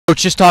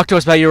Coach, just talk to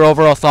us about your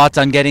overall thoughts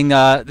on getting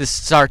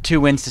this our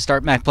 2 wins to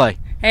start MAC play.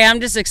 Hey, I'm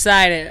just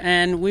excited,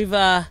 and we've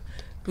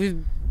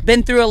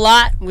been through a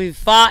lot. We've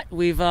fought.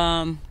 We've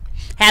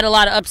had a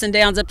lot of ups and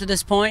downs up to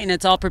this point, and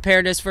it's all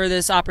prepared us for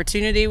this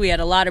opportunity. We had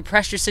a lot of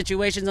pressure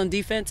situations on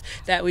defense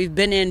that we've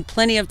been in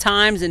plenty of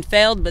times and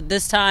failed, but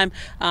this time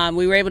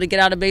we were able to get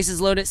out of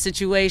bases loaded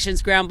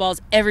situations, ground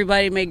balls.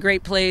 Everybody made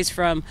great plays,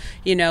 from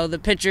the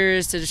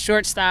pitchers to the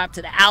shortstop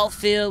to the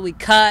outfield. We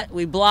cut,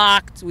 we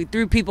blocked, we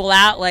threw people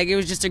out. Like, it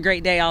was just a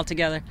great day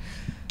altogether.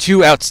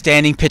 2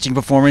 outstanding pitching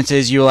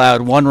performances. You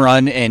allowed 1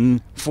 run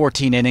in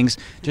 14 innings.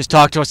 Just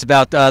talk to us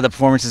about the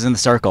performances in the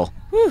circle.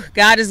 Whew,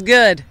 God is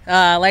good.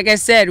 Like I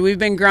said, we've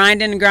been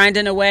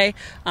grinding away.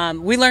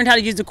 We learned how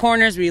to use the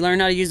corners. We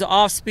learned how to use the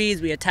off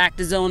speeds. We attacked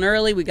the zone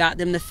early. We got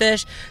them to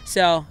fish.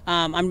 So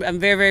I'm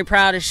very, very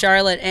proud of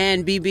Charlotte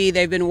and BB.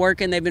 They've been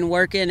working,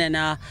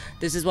 and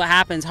this is what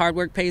happens. Hard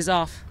work pays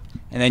off.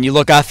 And then you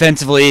look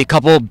offensively, a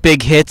couple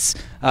big hits.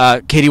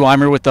 Katie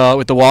Weimer with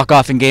the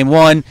walk-off in Game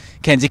 1.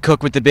 Kenzie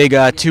Cook with the big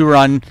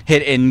 2-run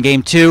hit in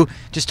Game 2.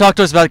 Just talk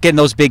to us about getting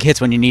those big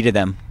hits when you needed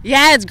them.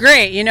 Yeah, it's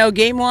great.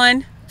 Game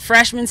 1,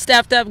 freshman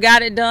stepped up,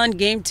 got it done.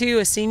 Game 2,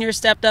 a senior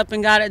stepped up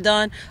and got it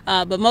done.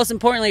 But most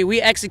importantly, we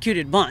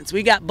executed bunts.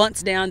 We got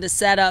bunts down to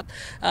set up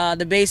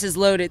the bases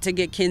loaded to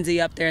get Kenzie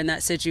up there in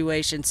that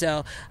situation.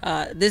 So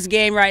this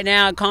game right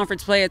now,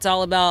 conference play, it's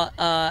all about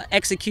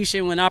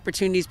execution when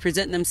opportunities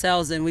present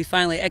themselves, and we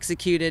finally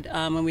executed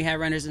when we had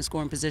runners in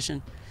scoring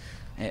position.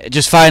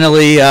 Just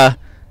finally,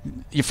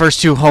 your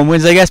first 2 home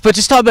wins, I guess. But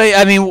just talk about,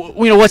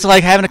 what's it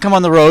like having to come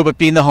on the road, but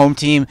being the home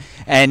team,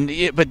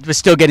 but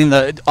still getting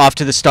off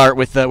to the start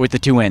with the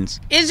 2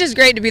 wins. It's just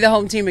great to be the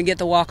home team and get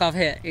the walk-off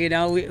hit.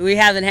 We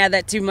haven't had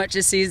that too much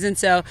this season,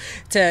 so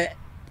to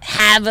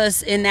have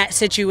us in that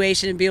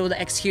situation and be able to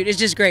execute, it's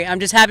just great. I'm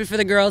just happy for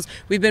the girls.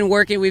 We've been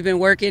working, we've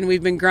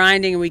been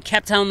grinding, and we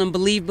kept telling them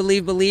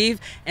believe,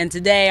 and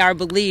today our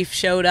belief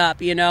showed up.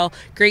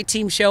 Great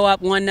team show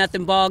up,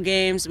 1-0 ball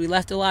games. We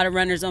left a lot of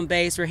runners on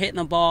base. We're hitting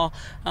the ball.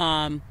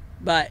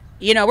 But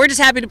we're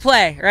just happy to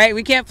play, right?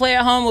 We can't play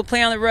at home, we'll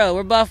play on the road.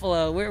 We're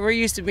Buffalo. We're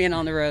used to being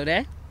on the road,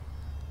 eh?